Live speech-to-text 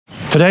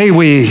Today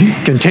we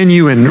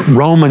continue in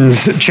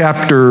Romans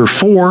chapter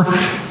 4,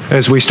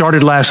 as we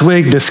started last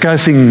week,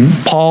 discussing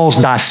Paul's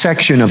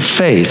dissection of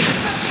faith.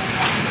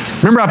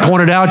 Remember, I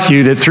pointed out to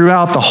you that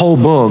throughout the whole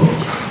book,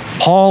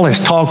 Paul has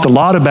talked a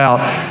lot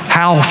about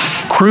how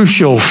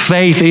crucial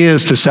faith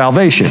is to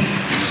salvation.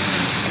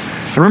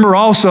 Remember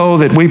also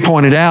that we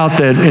pointed out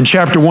that in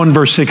chapter 1,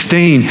 verse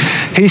 16,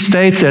 he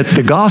states that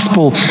the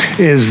gospel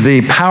is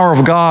the power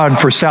of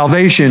God for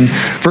salvation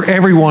for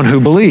everyone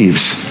who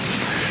believes.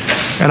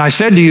 And I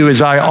said to you,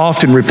 as I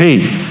often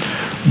repeat,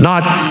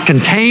 not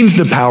contains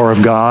the power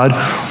of God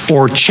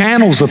or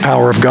channels the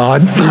power of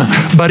God,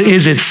 but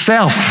is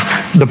itself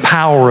the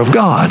power of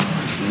God.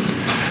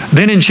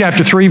 Then in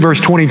chapter 3,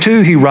 verse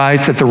 22, he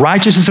writes that the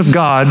righteousness of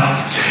God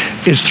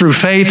is through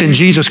faith in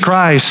Jesus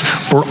Christ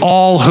for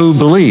all who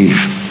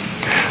believe.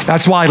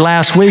 That's why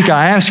last week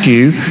I asked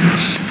you,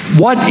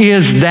 what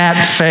is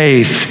that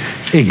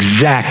faith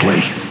exactly?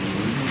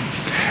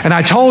 And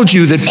I told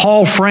you that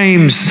Paul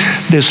frames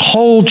this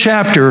whole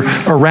chapter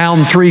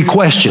around three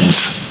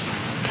questions.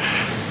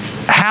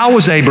 How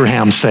was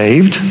Abraham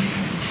saved?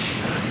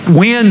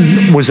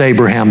 When was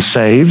Abraham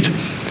saved?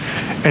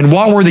 And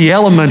what were the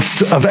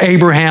elements of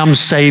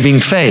Abraham's saving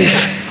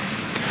faith?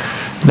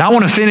 Now I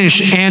want to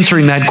finish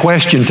answering that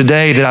question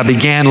today that I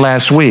began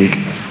last week.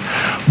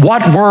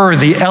 What were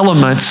the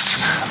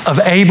elements of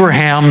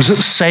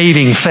Abraham's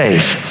saving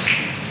faith?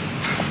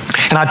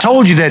 And I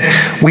told you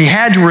that we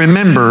had to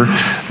remember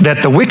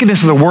that the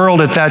wickedness of the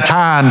world at that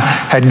time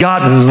had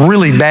gotten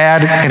really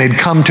bad and had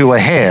come to a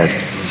head,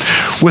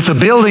 with the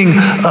building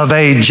of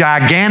a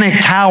gigantic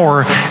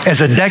tower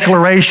as a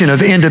declaration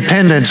of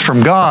independence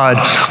from God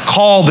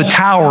called the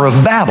Tower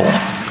of Babel.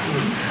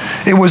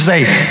 It was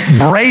a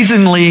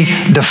brazenly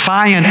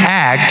defiant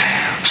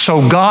act,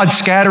 so God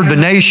scattered the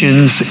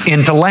nations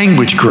into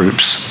language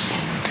groups.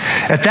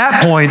 At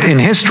that point in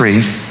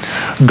history,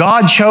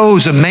 God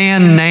chose a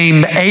man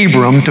named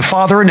Abram to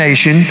father a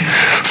nation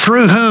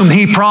through whom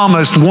he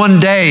promised one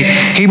day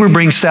he would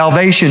bring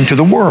salvation to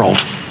the world.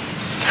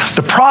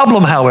 The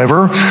problem,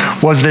 however,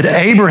 was that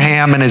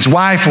Abraham and his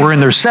wife were in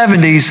their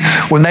 70s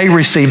when they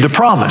received the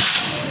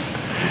promise.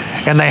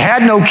 And they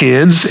had no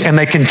kids, and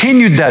they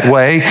continued that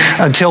way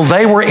until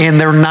they were in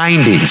their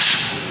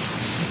 90s.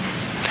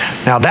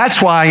 Now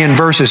that's why in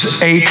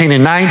verses 18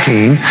 and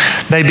 19,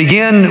 they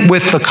begin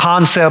with the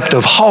concept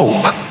of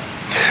hope,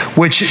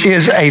 which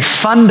is a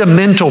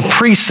fundamental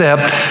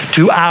precept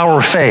to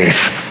our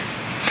faith.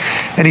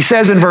 And he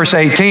says in verse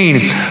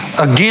 18,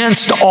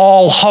 against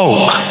all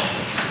hope.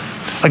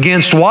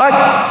 Against what?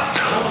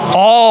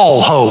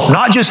 All hope.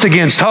 Not just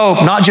against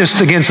hope, not just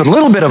against a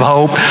little bit of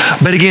hope,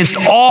 but against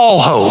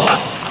all hope.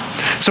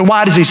 So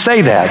why does he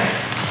say that?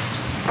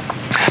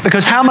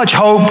 Because how much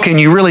hope can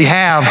you really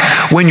have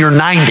when you're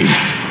 90?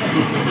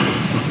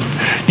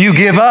 You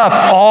give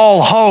up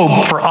all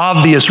hope for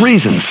obvious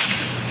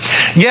reasons.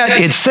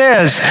 Yet it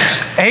says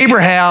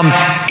Abraham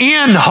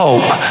in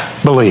hope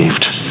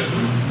believed.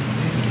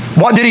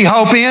 What did he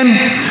hope in?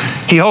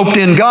 He hoped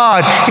in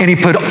God, and he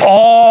put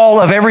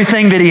all of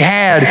everything that he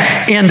had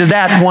into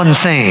that one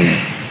thing.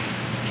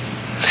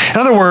 In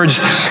other words,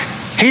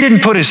 he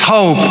didn't put his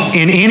hope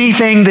in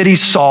anything that he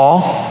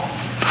saw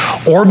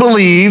or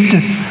believed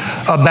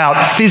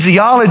about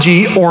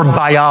physiology or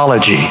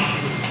biology.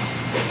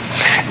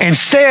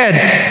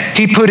 Instead,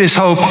 he put his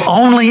hope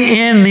only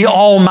in the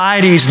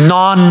Almighty's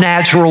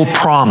non-natural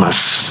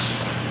promise.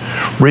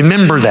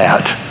 Remember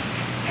that.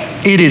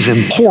 It is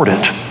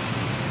important.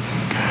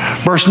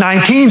 Verse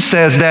 19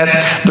 says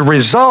that the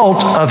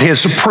result of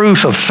his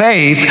proof of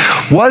faith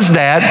was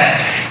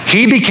that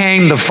he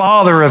became the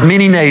father of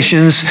many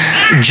nations,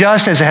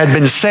 just as had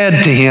been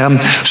said to him,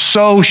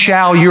 so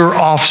shall your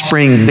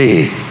offspring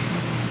be.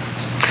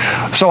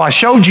 So I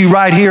showed you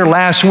right here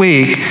last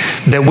week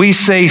that we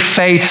see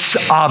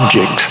faith's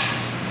object,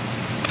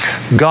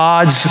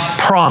 God's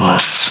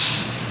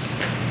promise.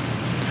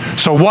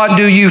 So what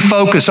do you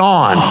focus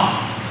on?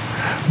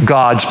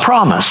 God's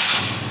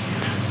promise.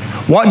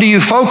 What do you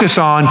focus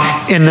on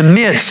in the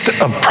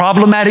midst of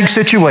problematic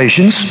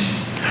situations,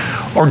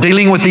 or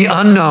dealing with the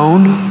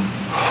unknown,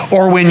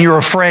 or when you're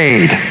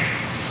afraid?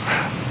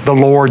 The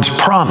Lord's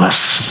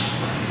promise.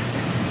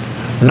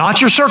 Not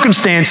your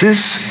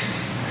circumstances,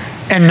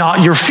 and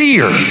not your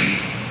fear.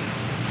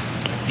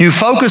 You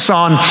focus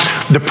on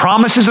the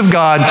promises of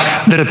God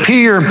that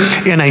appear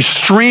in a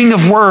string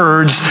of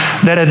words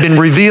that have been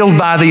revealed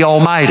by the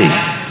Almighty.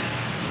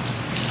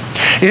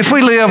 If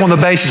we live on the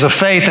basis of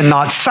faith and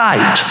not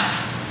sight,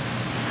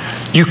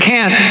 you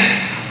can't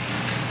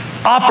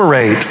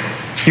operate,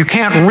 you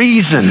can't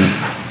reason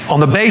on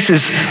the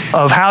basis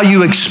of how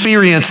you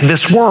experience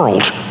this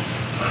world.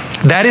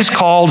 That is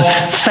called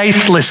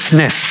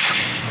faithlessness.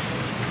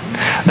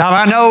 Now,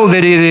 I know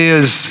that it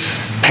is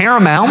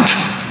paramount.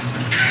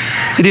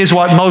 It is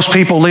what most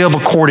people live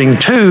according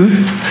to.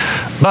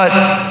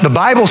 But the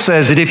Bible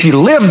says that if you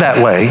live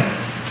that way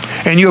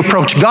and you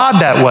approach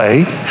God that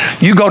way,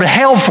 you go to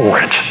hell for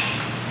it.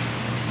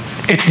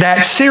 It's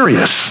that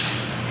serious.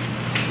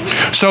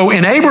 So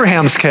in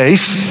Abraham's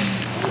case,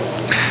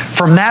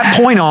 From that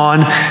point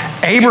on,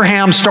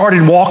 Abraham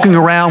started walking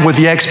around with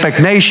the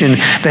expectation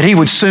that he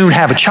would soon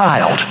have a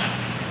child,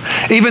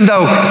 even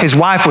though his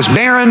wife was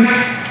barren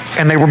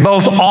and they were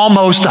both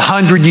almost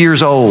 100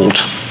 years old.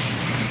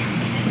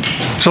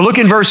 So look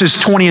in verses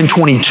 20 and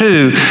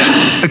 22,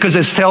 because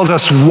it tells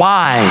us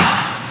why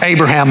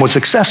Abraham was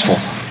successful.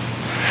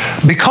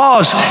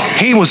 Because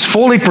he was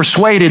fully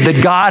persuaded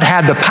that God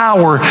had the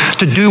power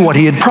to do what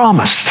he had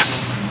promised.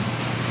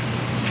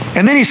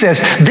 And then he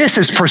says, this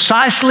is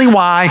precisely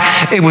why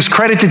it was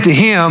credited to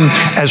him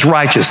as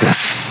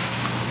righteousness.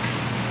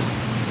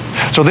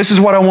 So this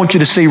is what I want you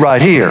to see right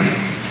here.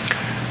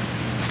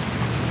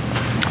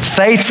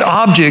 Faith's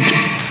object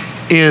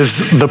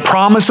is the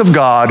promise of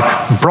God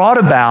brought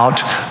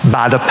about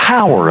by the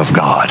power of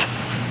God.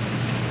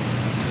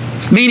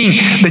 Meaning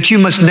that you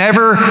must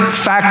never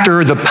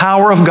factor the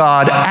power of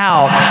God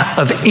out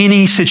of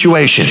any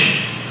situation.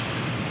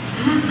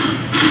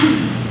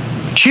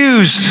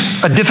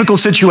 Choose a difficult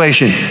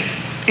situation,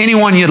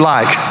 anyone you'd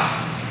like.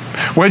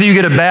 Whether you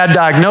get a bad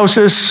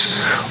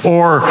diagnosis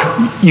or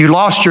you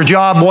lost your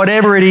job,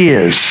 whatever it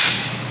is.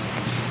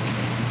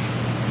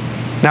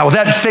 Now, with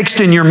that fixed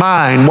in your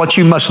mind, what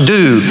you must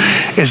do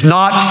is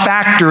not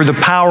factor the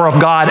power of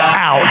God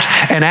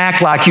out and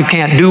act like you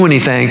can't do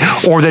anything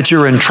or that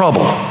you're in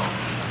trouble.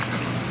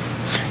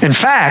 In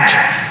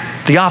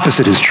fact, the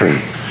opposite is true.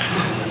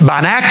 By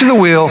an act of the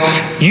will,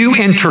 you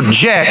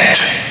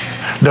interject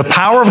the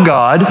power of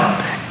God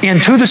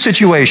into the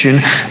situation,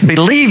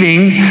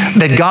 believing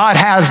that God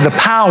has the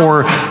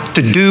power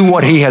to do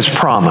what he has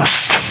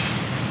promised.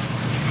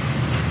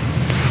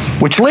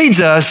 Which leads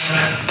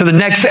us to the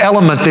next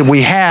element that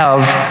we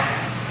have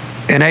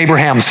in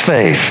Abraham's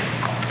faith.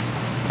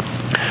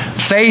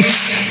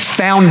 Faith's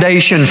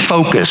foundation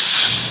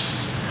focus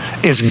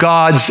is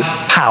God's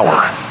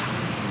power.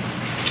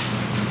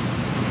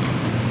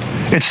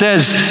 It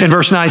says in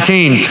verse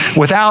 19,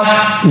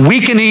 without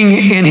weakening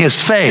in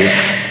his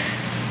faith.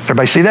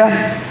 Everybody see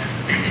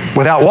that?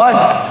 Without what?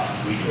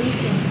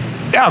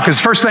 Yeah, because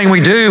the first thing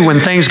we do when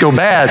things go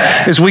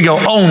bad is we go,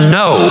 oh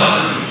no.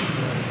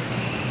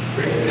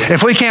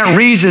 If we can't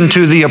reason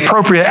to the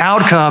appropriate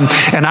outcome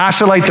and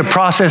isolate the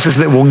processes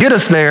that will get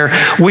us there,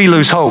 we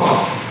lose hope.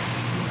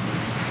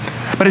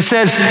 But it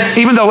says,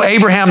 even though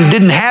Abraham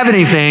didn't have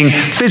anything,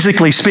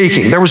 physically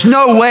speaking, there was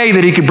no way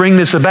that he could bring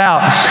this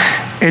about.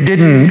 It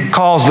didn't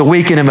cause the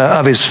weakening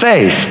of his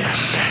faith.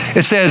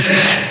 It says,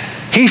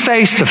 he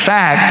faced the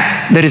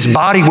fact that his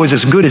body was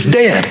as good as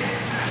dead,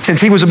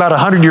 since he was about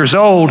 100 years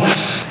old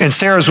and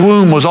Sarah's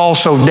womb was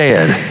also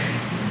dead.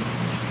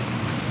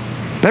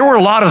 There were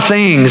a lot of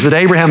things that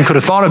Abraham could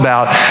have thought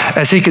about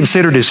as he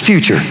considered his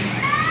future.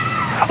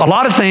 A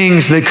lot of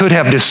things that could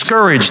have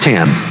discouraged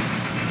him.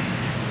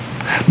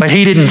 But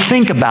he didn't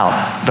think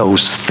about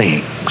those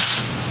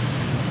things.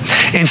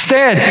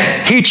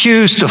 Instead, he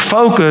chose to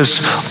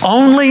focus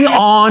only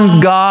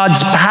on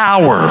God's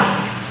power.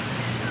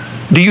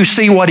 Do you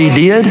see what he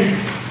did?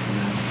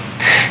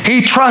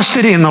 He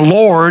trusted in the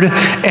Lord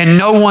and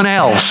no one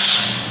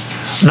else,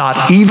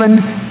 not even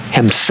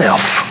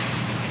himself.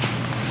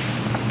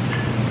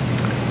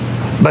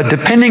 But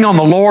depending on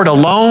the Lord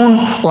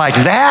alone like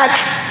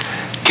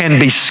that can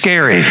be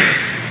scary.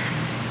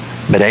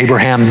 But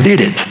Abraham did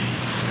it.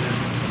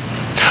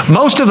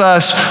 Most of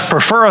us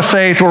prefer a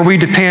faith where we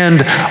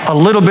depend a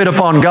little bit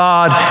upon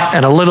God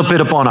and a little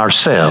bit upon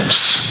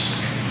ourselves.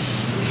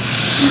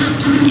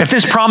 If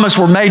this promise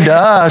were made to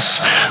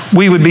us,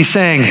 we would be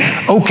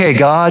saying, okay,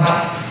 God,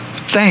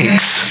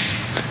 thanks.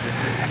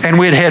 And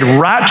we'd head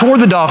right toward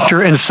the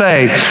doctor and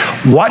say,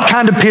 what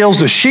kind of pills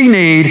does she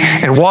need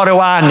and what do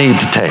I need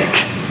to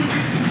take?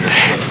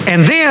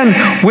 And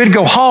then we'd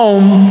go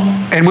home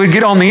and we'd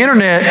get on the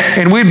internet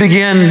and we'd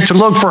begin to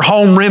look for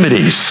home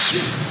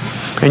remedies.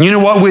 And you know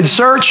what we'd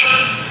search?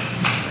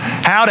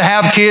 How to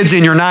have kids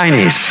in your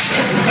 90s.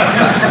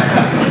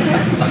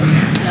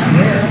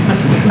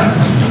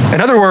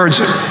 In other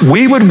words,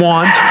 we would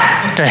want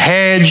to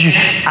hedge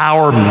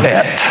our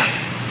bet.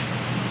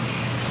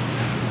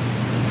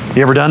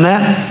 You ever done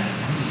that?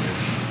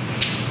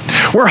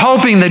 We're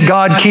hoping that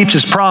God keeps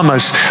his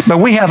promise, but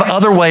we have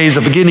other ways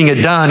of getting it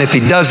done if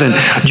he doesn't,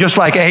 just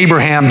like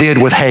Abraham did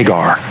with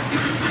Hagar.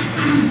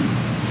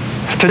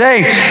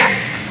 Today,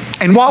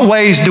 in what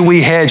ways do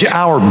we hedge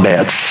our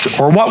bets?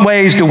 Or what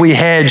ways do we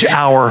hedge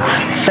our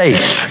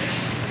faith?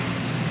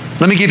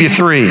 Let me give you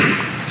three.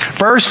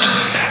 First,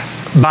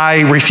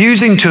 by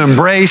refusing to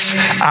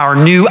embrace our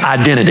new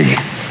identity.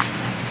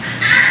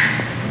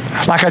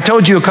 Like I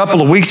told you a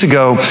couple of weeks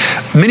ago,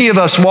 many of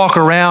us walk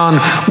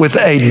around with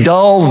a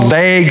dull,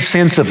 vague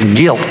sense of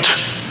guilt,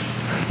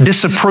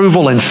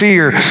 disapproval, and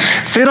fear,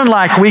 feeling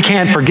like we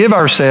can't forgive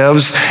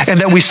ourselves and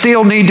that we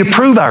still need to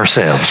prove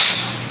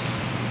ourselves.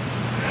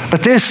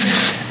 But this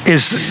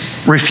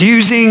is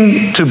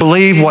refusing to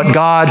believe what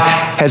God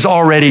has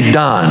already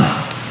done.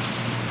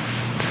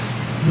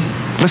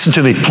 Listen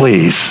to me,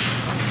 please.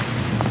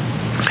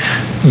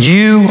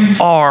 You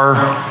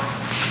are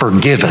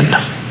forgiven.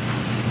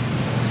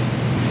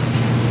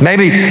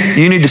 Maybe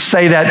you need to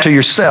say that to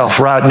yourself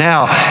right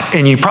now,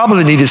 and you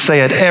probably need to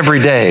say it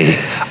every day.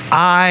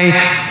 I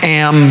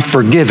am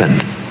forgiven.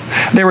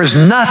 There is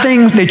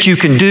nothing that you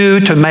can do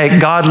to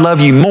make God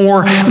love you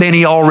more than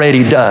He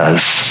already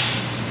does.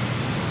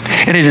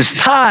 And it is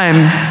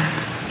time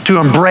to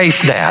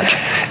embrace that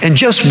and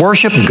just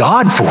worship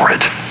God for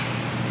it.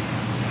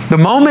 The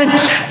moment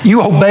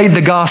you obeyed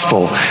the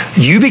gospel,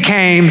 you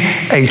became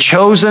a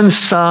chosen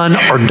son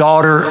or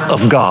daughter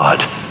of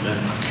God.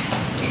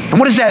 And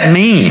what does that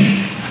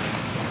mean?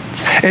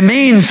 It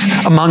means,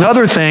 among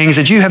other things,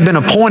 that you have been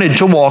appointed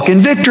to walk in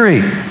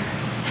victory.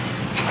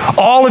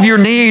 All of your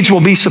needs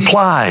will be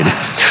supplied.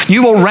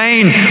 You will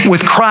reign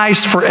with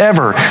Christ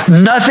forever.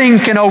 Nothing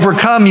can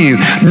overcome you.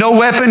 No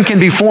weapon can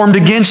be formed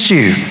against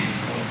you.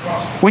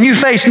 When you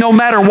face no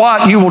matter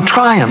what, you will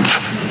triumph.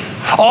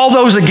 All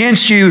those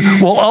against you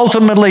will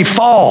ultimately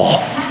fall.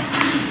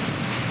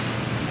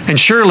 And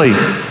surely,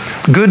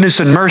 goodness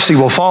and mercy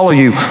will follow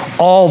you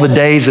all the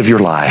days of your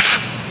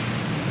life.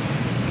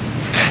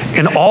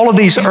 In all of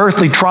these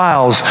earthly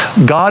trials,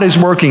 God is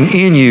working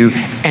in you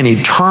an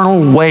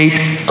eternal weight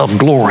of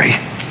glory.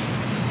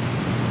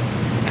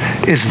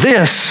 Is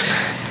this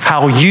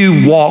how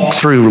you walk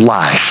through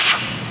life?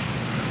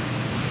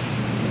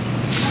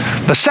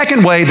 The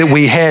second way that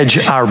we hedge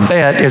our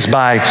bet is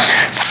by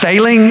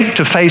failing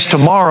to face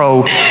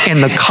tomorrow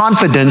in the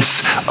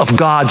confidence of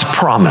God's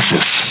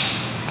promises.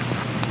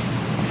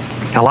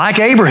 Now, like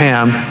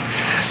Abraham,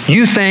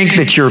 you think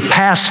that your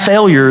past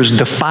failures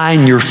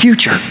define your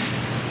future.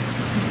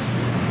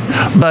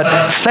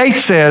 But faith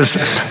says,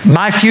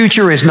 my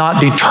future is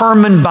not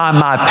determined by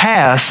my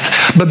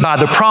past, but by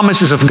the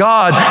promises of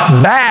God,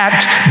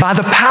 backed by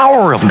the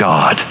power of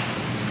God.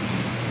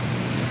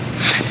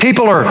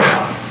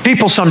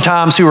 People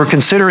sometimes who are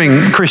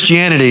considering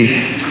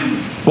Christianity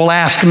will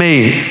ask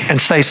me and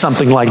say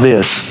something like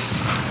this: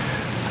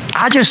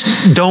 I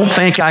just don't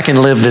think I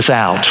can live this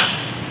out.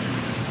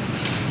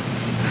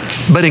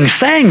 But in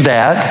saying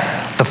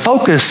that, the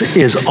focus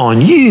is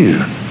on you.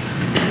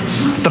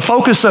 The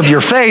focus of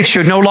your faith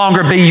should no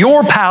longer be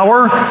your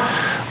power,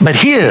 but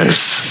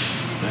His.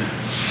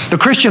 The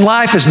Christian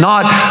life is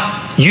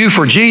not you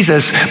for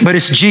Jesus, but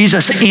it's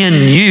Jesus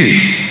in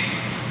you.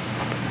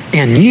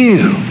 In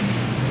you.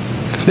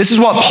 This is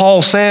what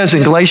Paul says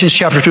in Galatians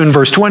chapter 2 and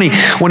verse 20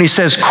 when he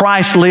says,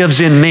 Christ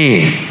lives in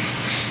me.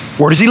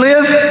 Where does He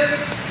live?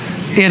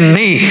 In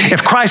me.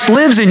 If Christ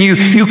lives in you,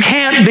 you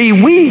can't be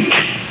weak.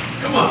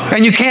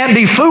 And you can't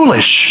be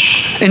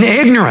foolish and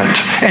ignorant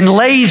and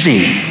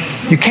lazy.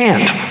 You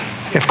can't.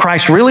 If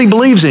Christ really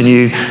believes in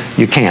you,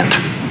 you can't.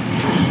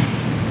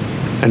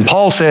 And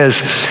Paul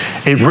says,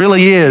 it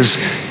really is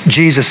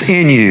Jesus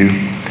in you.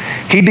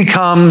 He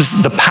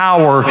becomes the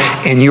power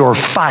in your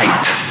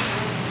fight.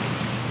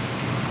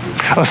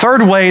 A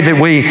third way that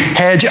we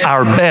hedge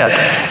our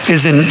bet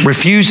is in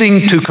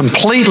refusing to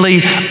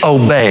completely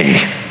obey.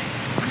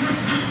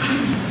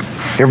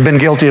 You ever been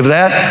guilty of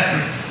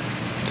that?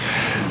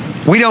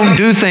 We don't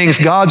do things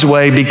God's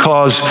way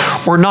because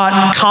we're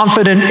not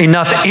confident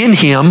enough in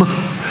Him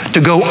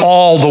to go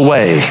all the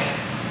way.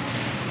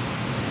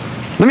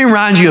 Let me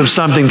remind you of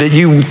something that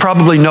you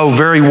probably know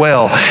very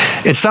well.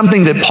 It's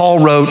something that Paul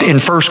wrote in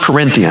 1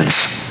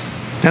 Corinthians,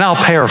 and I'll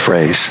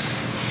paraphrase.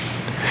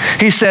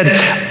 He said,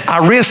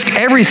 I risk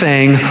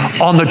everything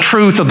on the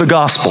truth of the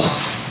gospel.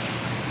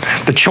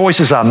 The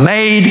choices I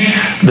made,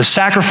 the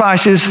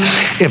sacrifices.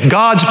 If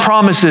God's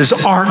promises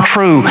aren't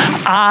true,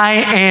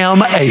 I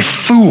am a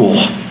fool.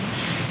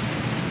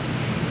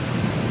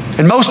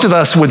 And most of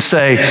us would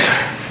say,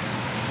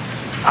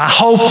 I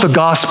hope the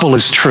gospel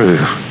is true.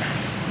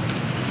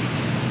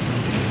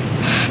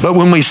 But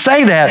when we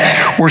say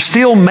that, we're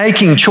still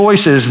making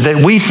choices that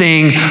we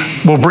think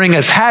will bring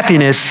us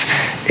happiness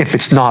if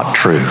it's not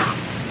true.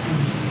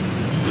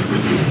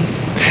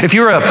 If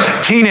you're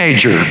a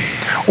teenager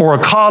or a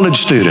college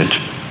student,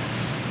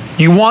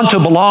 you want to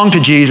belong to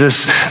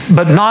Jesus,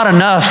 but not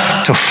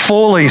enough to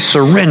fully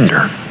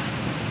surrender.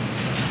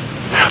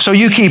 So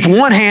you keep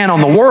one hand on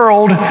the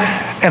world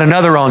and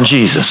another on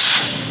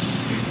Jesus.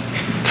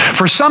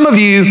 For some of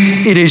you,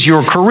 it is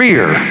your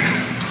career.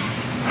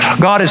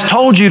 God has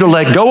told you to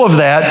let go of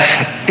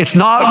that. It's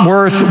not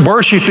worth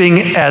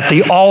worshiping at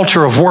the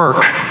altar of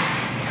work,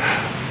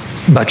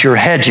 but you're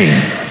hedging.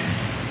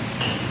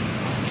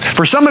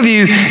 For some of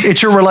you,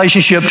 it's your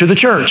relationship to the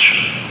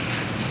church.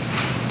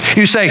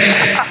 You say,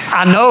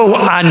 I know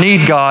I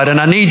need God and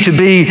I need to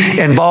be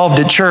involved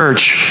at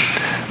church,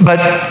 but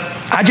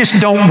I just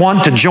don't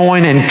want to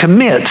join and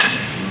commit.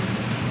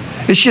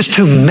 It's just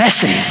too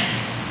messy,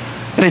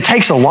 and it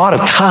takes a lot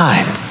of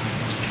time.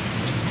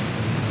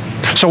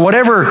 So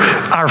whatever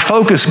our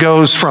focus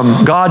goes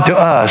from God to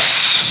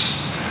us,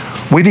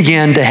 we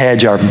begin to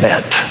hedge our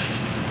bet.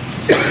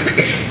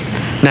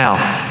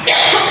 Now,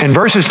 in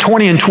verses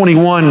 20 and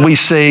 21, we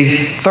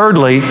see,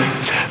 thirdly,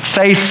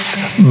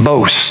 faith's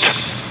boast.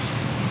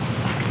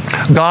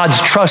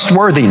 God's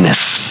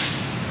trustworthiness.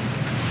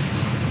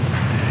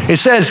 It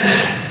says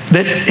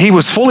that he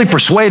was fully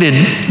persuaded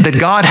that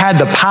God had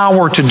the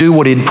power to do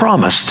what He'd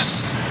promised.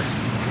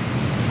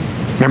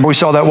 Remember we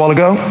saw that a while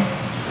ago?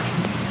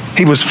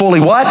 He was fully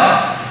what?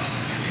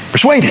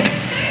 Persuaded.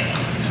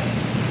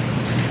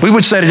 We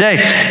would say today,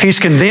 he's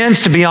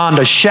convinced beyond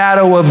a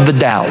shadow of the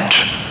doubt.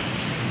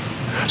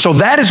 So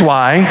that is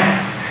why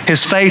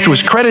his faith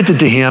was credited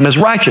to him as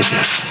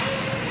righteousness.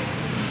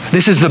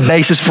 This is the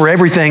basis for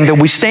everything that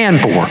we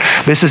stand for.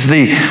 This is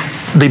the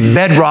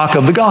bedrock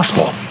of the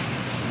gospel.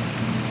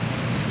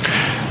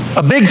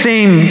 A big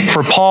theme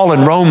for Paul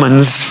in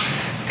Romans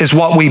is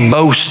what we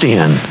boast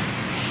in.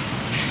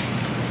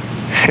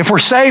 If we're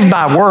saved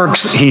by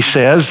works, he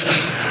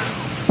says,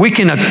 we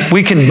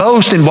can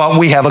boast in what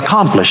we have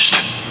accomplished.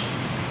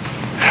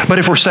 But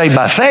if we're saved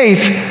by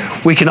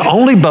faith, we can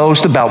only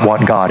boast about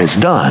what God has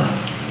done.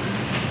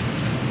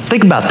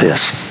 Think about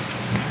this.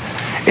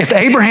 If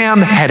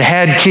Abraham had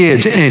had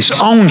kids in his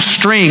own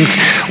strength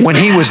when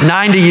he was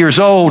 90 years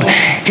old,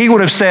 he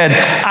would have said,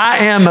 I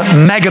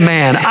am Mega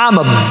Man, I'm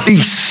a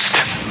beast.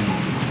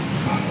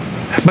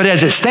 But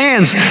as it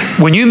stands,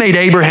 when you meet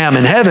Abraham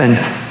in heaven,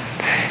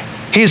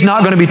 he's not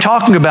going to be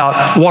talking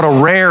about what a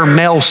rare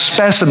male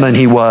specimen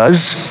he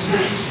was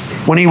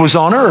when he was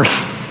on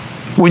earth.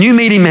 When you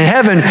meet him in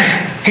heaven,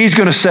 he's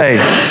going to say,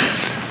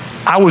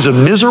 I was a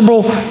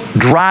miserable,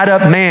 dried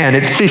up man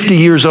at 50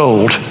 years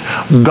old.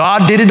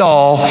 God did it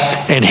all,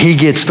 and he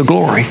gets the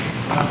glory.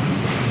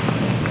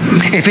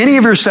 If any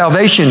of your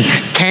salvation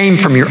came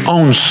from your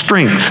own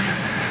strength,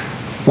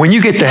 when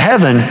you get to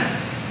heaven,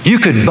 you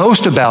could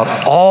boast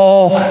about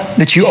all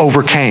that you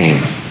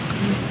overcame.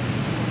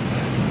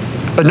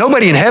 But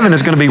nobody in heaven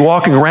is going to be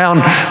walking around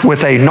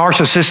with a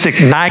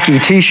narcissistic Nike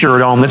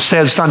t-shirt on that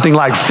says something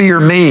like, fear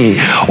me,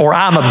 or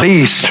I'm a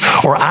beast,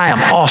 or I am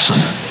awesome.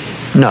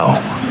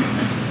 No.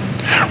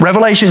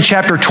 Revelation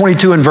chapter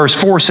 22 and verse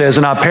 4 says,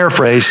 and I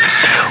paraphrase,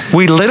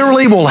 we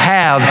literally will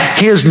have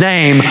his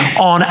name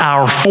on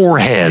our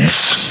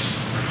foreheads.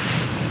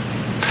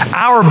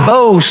 Our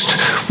boast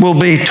will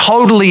be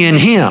totally in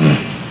him.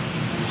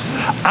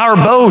 Our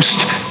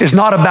boast is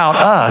not about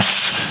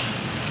us.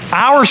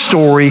 Our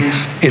story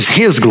is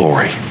his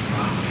glory.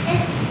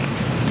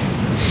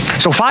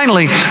 So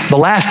finally, the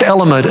last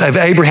element of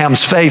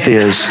Abraham's faith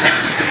is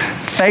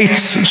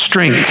faith's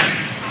strength.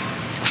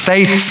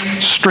 Faith's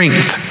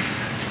strength.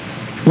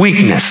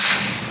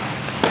 Weakness.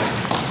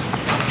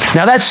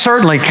 Now that's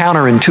certainly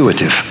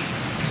counterintuitive.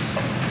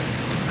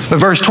 But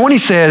verse 20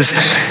 says,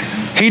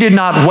 he did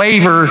not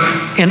waver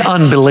in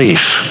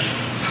unbelief.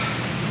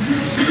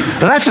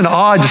 Now that's an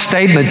odd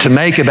statement to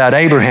make about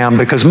Abraham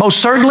because most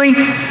certainly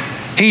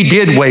he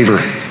did waver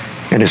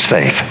in his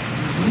faith.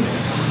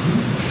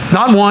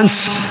 Not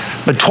once,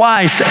 but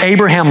twice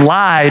Abraham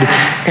lied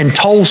and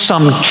told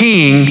some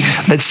king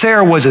that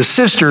Sarah was his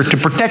sister to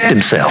protect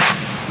himself.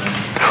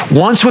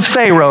 Once with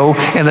Pharaoh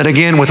and then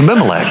again with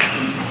Abimelech.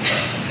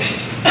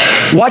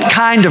 What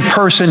kind of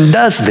person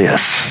does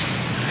this?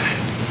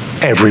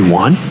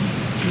 Everyone.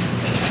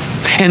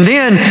 And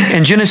then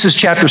in Genesis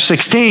chapter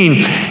 16,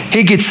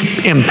 he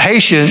gets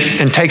impatient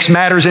and takes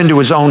matters into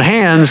his own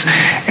hands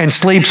and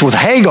sleeps with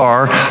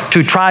Hagar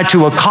to try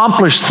to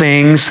accomplish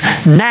things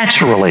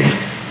naturally.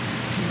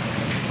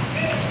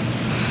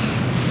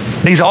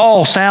 These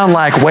all sound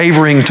like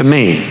wavering to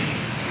me.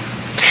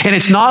 And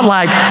it's not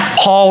like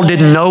Paul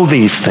didn't know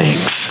these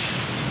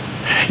things.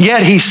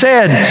 Yet he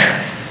said,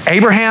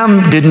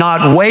 Abraham did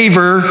not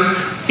waver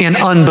in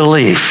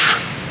unbelief.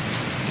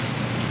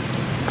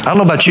 I don't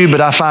know about you, but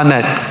I find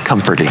that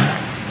comforting.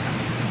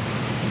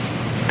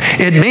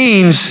 It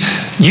means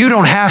you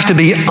don't have to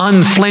be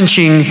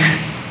unflinching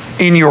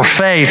in your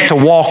faith to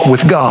walk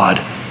with God.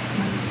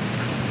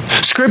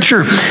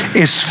 Scripture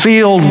is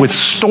filled with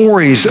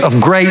stories of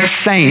great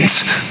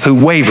saints who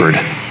wavered.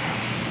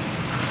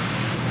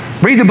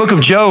 Read the book of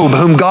Job,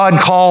 whom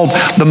God called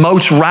the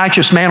most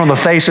righteous man on the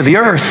face of the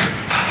earth.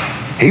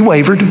 He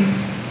wavered.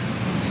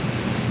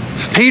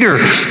 Peter,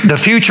 the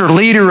future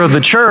leader of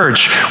the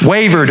church,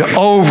 wavered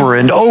over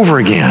and over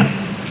again.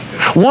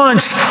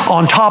 Once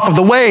on top of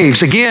the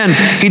waves. Again,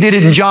 he did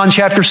it in John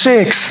chapter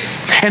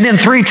 6. And then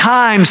 3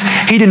 times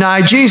he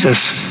denied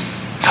Jesus.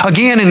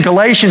 Again in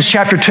Galatians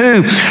chapter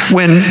 2,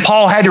 when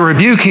Paul had to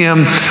rebuke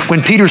him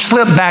when Peter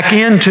slipped back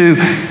into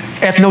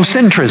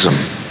ethnocentrism.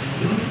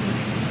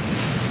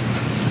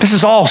 This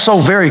is all so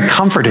very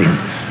comforting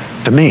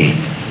to me.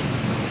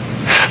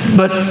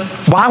 But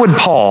why would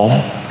Paul,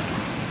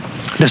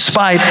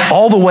 despite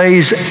all the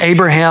ways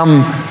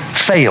Abraham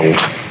failed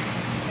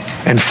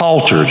and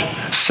faltered,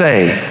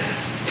 say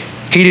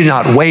he did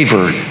not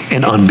waver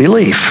in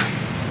unbelief?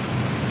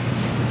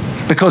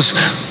 Because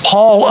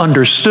Paul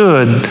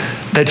understood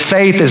that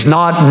faith is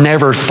not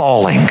never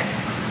falling,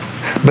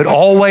 but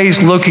always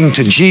looking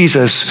to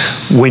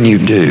Jesus when you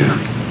do.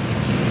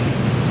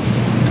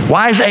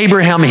 Why is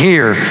Abraham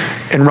here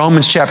in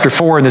Romans chapter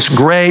 4 in this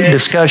great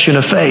discussion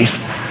of faith?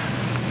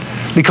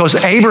 Because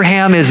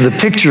Abraham is the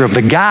picture of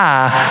the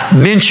guy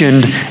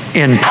mentioned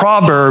in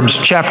Proverbs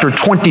chapter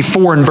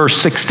 24 and verse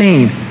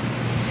 16.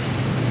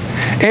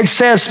 It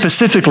says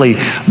specifically,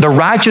 the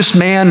righteous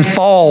man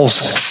falls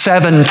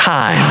 7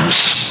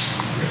 times.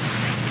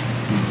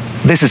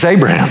 This is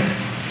Abraham.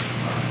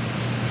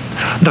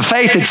 The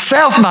faith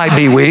itself might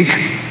be weak,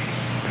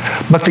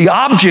 but the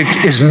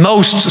object is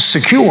most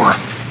secure.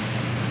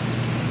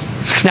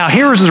 Now,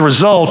 here's the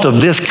result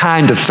of this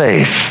kind of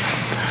faith: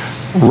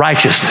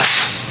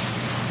 righteousness.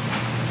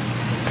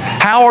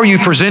 How are you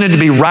presented to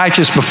be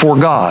righteous before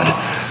God?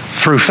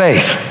 Through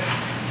faith.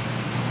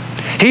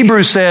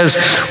 Hebrews says,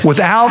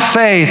 without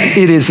faith,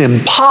 it is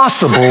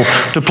impossible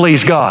to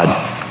please God.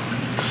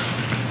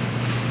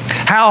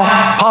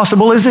 How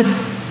possible is it?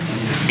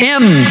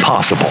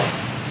 Impossible.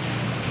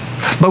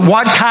 But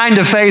what kind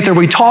of faith are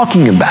we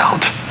talking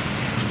about?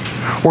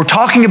 We're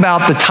talking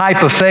about the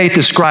type of faith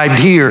described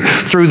here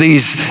through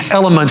these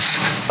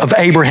elements of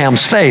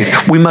Abraham's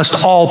faith. We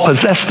must all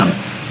possess them.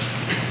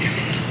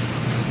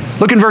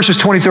 Look in verses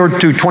 23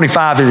 to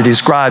 25 as it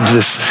describes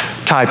this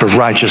type of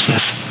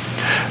righteousness.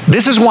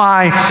 This is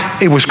why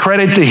it was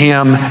credited to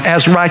him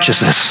as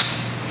righteousness.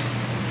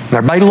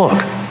 Everybody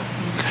look.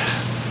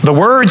 The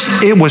words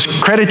 "it was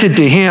credited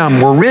to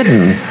him" were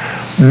written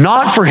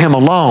not for him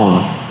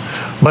alone,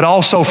 but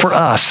also for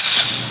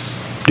us.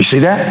 Do you see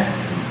that?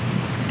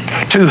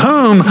 To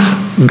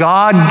whom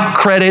God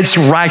credits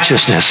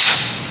righteousness.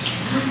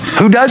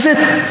 Who does it?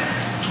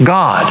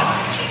 God.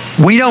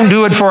 We don't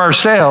do it for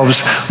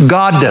ourselves.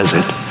 God does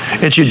it.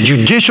 It's a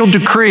judicial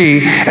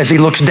decree as he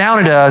looks down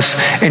at us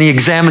and he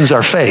examines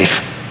our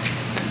faith.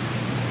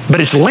 But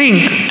it's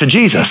linked to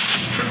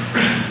Jesus.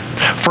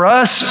 For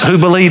us who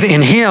believe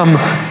in him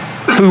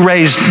who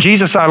raised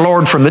Jesus our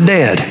Lord from the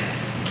dead.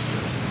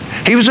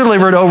 He was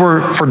delivered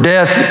over for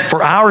death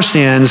for our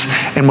sins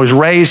and was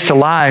raised to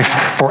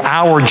life for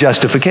our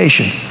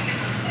justification.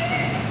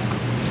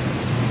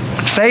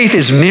 Faith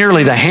is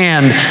merely the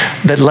hand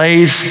that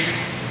lays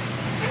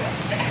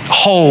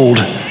hold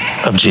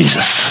of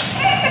Jesus.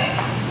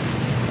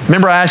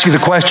 Remember I asked you the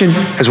question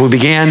as we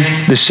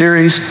began this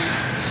series?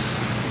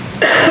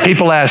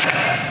 People ask,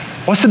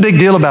 what's the big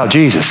deal about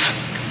Jesus?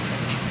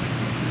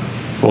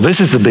 Well,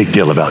 this is the big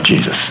deal about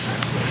Jesus.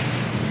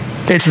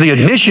 It's the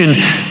admission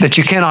that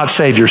you cannot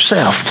save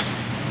yourself.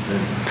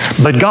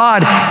 But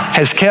God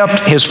has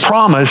kept his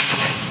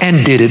promise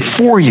and did it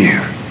for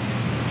you.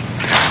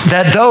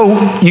 That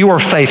though you are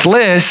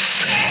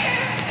faithless,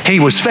 he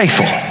was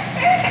faithful.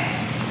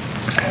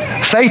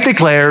 Faith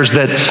declares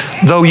that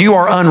though you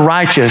are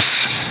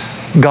unrighteous,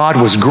 God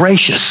was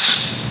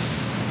gracious.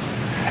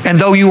 And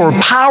though you are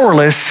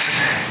powerless,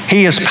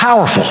 he is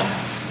powerful.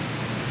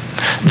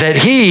 That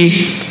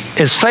he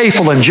is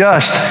faithful and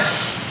just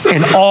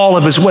in all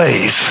of his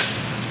ways.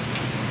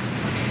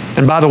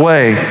 And by the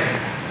way,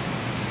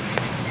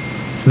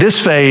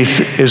 this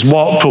faith is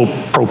what will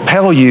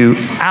propel you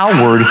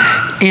outward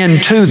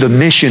into the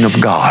mission of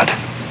God.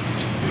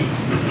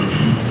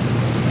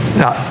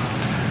 Now,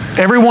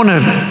 every one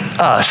of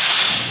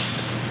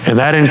us, and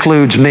that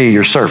includes me,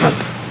 your servant,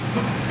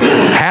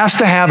 has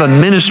to have a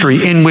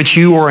ministry in which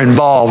you are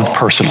involved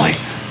personally.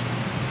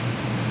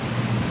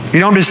 You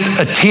don't just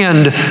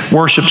attend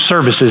worship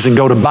services and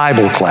go to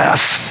Bible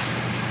class.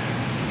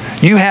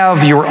 You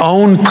have your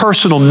own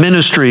personal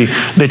ministry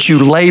that you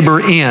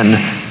labor in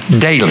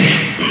daily.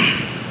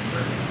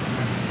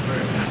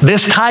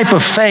 This type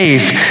of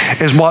faith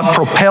is what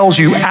propels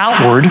you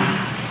outward,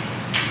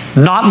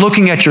 not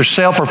looking at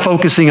yourself or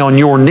focusing on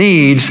your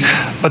needs,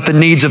 but the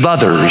needs of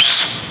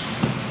others.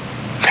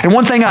 And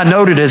one thing I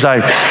noted as I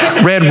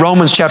read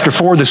Romans chapter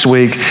 4 this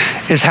week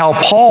is how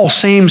Paul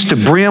seems to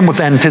brim with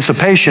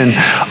anticipation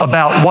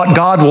about what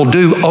God will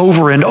do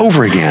over and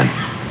over again.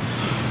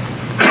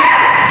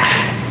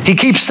 He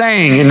keeps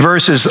saying in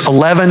verses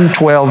 11,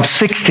 12,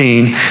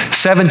 16,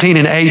 17,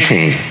 and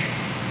 18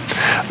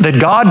 that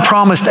God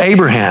promised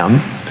Abraham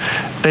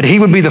that he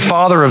would be the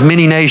father of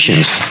many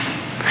nations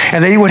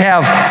and that he would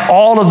have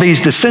all of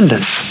these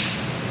descendants.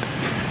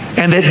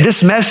 And that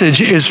this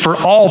message is for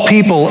all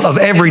people of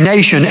every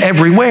nation,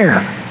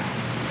 everywhere.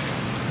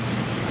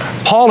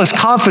 Paul is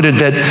confident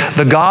that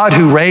the God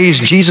who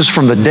raised Jesus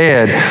from the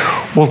dead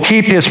will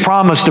keep his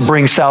promise to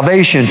bring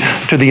salvation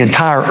to the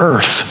entire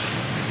earth.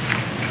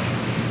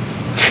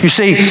 You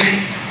see,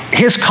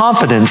 his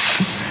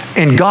confidence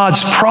in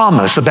God's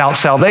promise about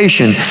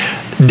salvation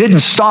didn't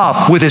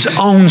stop with his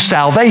own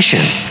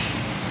salvation.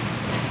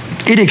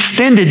 It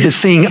extended to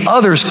seeing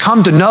others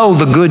come to know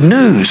the good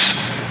news.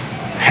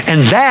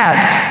 And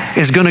that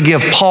is going to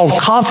give Paul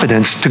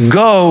confidence to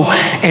go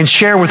and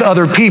share with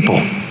other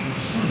people.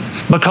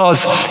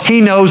 Because he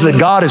knows that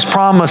God has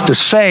promised to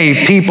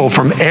save people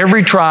from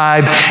every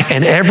tribe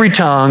and every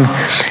tongue,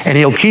 and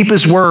he'll keep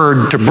his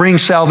word to bring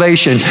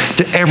salvation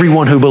to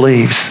everyone who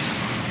believes.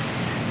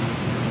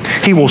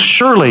 He will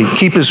surely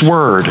keep his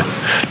word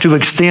to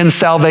extend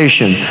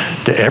salvation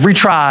to every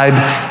tribe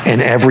and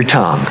every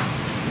tongue.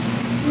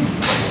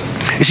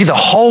 You see, the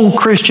whole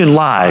Christian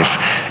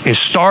life is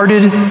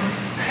started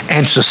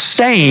and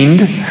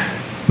sustained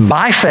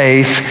by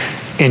faith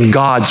in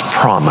God's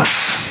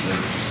promise.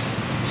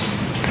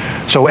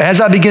 So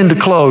as I begin to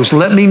close,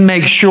 let me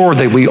make sure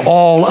that we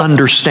all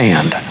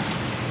understand.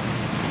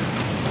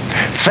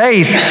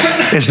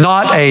 Faith is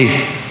not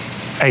a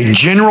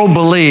general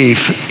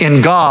belief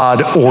in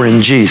God or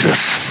in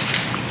Jesus.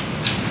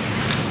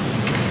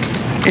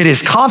 It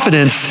is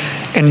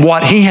confidence in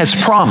what He has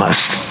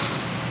promised,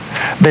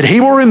 that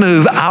He will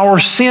remove our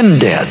sin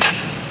debt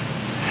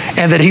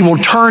and that He will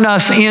turn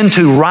us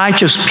into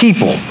righteous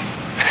people.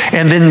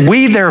 And then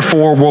we,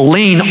 therefore, will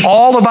lean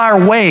all of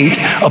our weight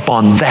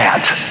upon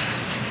that.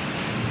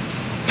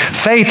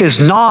 Faith is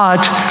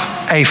not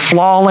a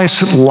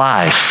flawless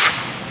life.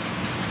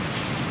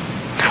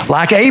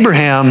 Like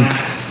Abraham,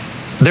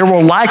 there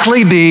will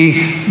likely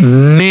be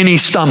many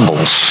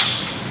stumbles.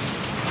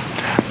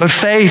 But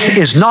faith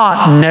is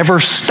not never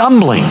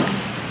stumbling.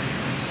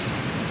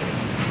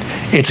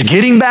 It's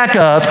getting back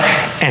up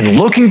and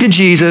looking to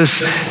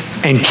Jesus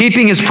and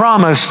keeping His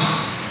promise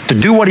to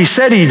do what He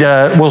said He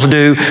will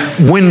do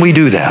when we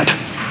do that.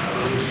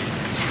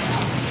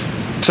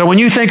 So when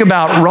you think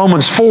about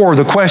Romans 4,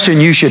 the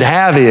question you should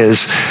have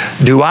is,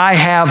 do I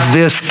have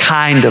this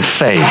kind of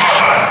faith?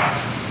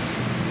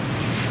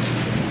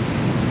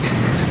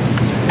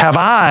 Have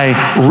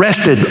I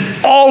rested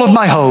all of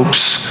my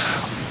hopes,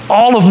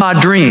 all of my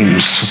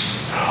dreams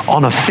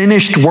on a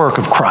finished work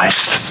of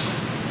Christ?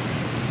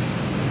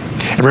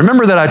 And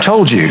remember that I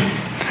told you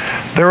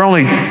there are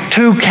only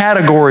two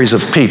categories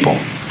of people: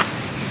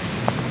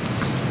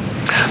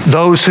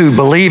 those who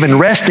believe and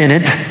rest in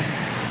it,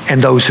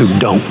 and those who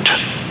don't.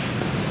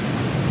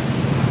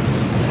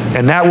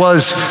 And that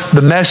was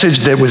the message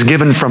that was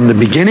given from the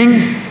beginning,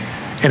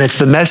 and it's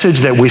the message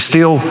that we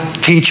still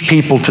teach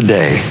people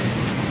today.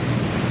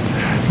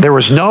 There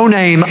was no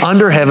name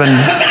under heaven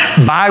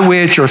by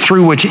which or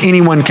through which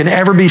anyone can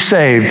ever be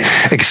saved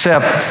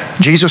except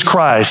Jesus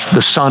Christ,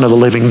 the Son of the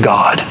living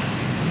God.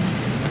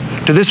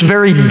 To this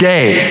very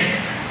day,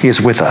 He is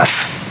with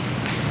us.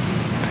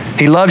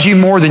 He loves you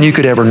more than you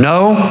could ever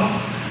know.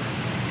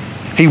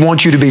 He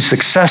wants you to be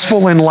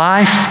successful in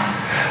life,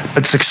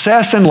 but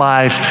success in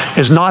life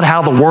is not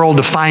how the world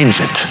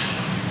defines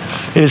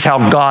it. It is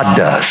how God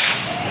does.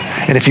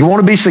 And if you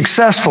want to be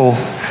successful,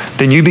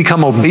 then you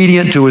become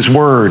obedient to His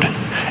Word,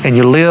 and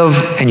you live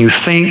and you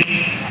think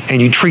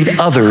and you treat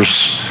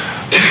others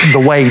the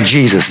way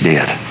Jesus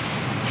did.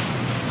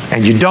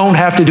 And you don't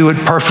have to do it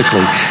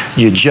perfectly.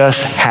 You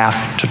just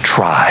have to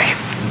try.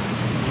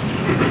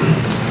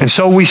 And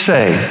so we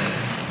say,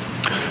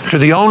 to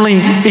the only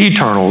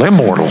eternal,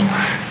 immortal,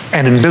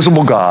 and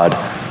invisible God,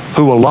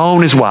 who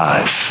alone is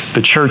wise,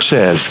 the church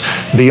says,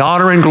 be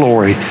honor and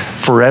glory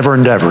forever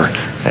and ever.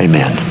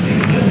 Amen.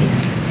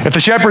 If the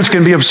shepherds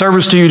can be of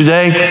service to you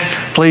today,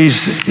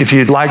 please, if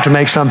you'd like to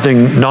make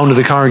something known to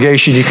the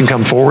congregation, you can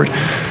come forward.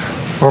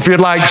 Or if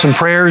you'd like some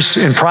prayers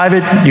in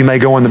private, you may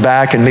go in the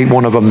back and meet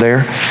one of them there.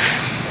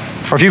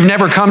 Or if you've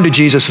never come to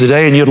Jesus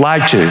today and you'd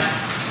like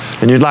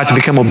to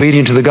become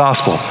obedient to the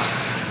gospel,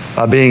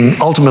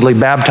 being ultimately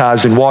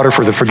baptized in water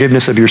for the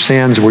forgiveness of your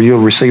sins, where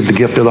you'll receive the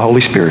gift of the Holy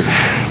Spirit.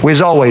 We,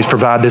 as always,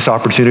 provide this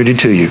opportunity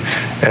to you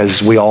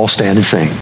as we all stand and sing.